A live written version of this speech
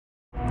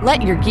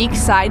Let your geek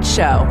side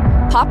show.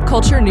 Pop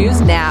culture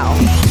news now.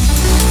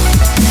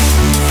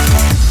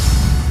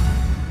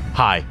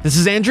 Hi, this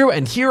is Andrew,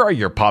 and here are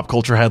your pop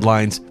culture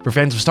headlines. For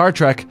fans of Star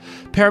Trek,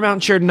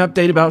 Paramount shared an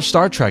update about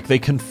Star Trek. They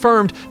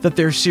confirmed that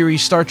their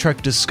series Star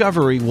Trek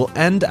Discovery will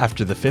end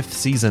after the 5th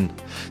season.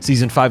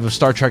 Season 5 of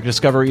Star Trek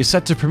Discovery is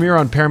set to premiere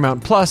on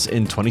Paramount Plus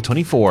in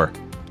 2024.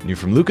 New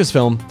from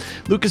Lucasfilm.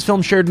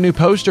 Lucasfilm shared a new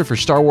poster for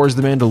Star Wars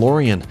The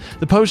Mandalorian.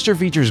 The poster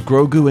features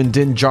Grogu and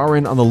Din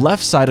Djarin on the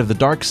left side of the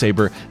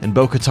Darksaber and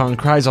Bo-Katan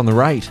Kryze on the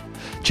right.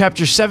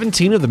 Chapter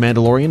 17 of The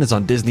Mandalorian is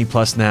on Disney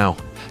Plus now.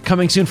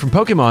 Coming soon from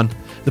Pokemon,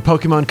 the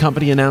Pokemon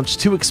Company announced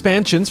 2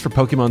 expansions for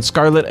Pokemon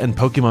Scarlet and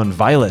Pokemon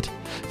Violet.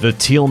 The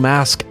Teal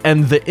Mask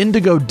and the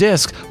Indigo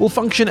Disc will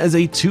function as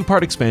a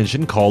 2-part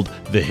expansion called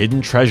The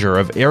Hidden Treasure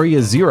of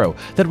Area Zero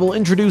that will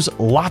introduce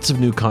lots of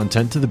new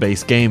content to the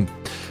base game.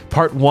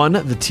 Part 1,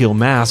 The Teal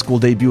Mask, will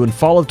debut in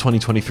fall of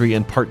 2023,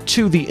 and Part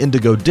 2, The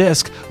Indigo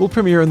Disc, will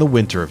premiere in the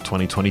winter of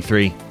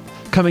 2023.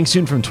 Coming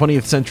soon from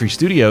 20th Century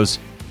Studios,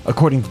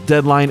 according to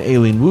Deadline,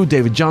 Aileen Wu,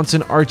 David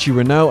Johnson, Archie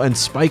Renault, and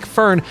Spike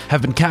Fern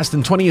have been cast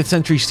in 20th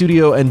Century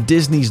Studio and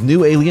Disney's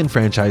new Alien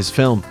franchise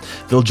film.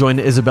 They'll join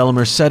Isabella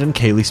Merced and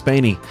Kaylee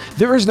Spaney.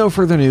 There is no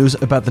further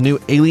news about the new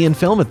Alien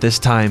film at this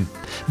time.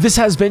 This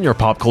has been your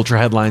Pop Culture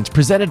Headlines,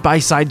 presented by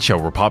Sideshow,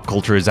 where pop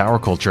culture is our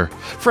culture.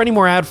 For any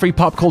more ad-free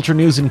pop culture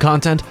news and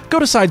content, go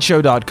to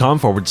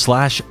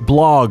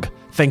sideshow.com/blog.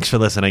 Thanks for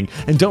listening,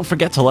 and don't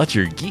forget to let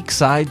your geek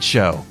side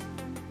show.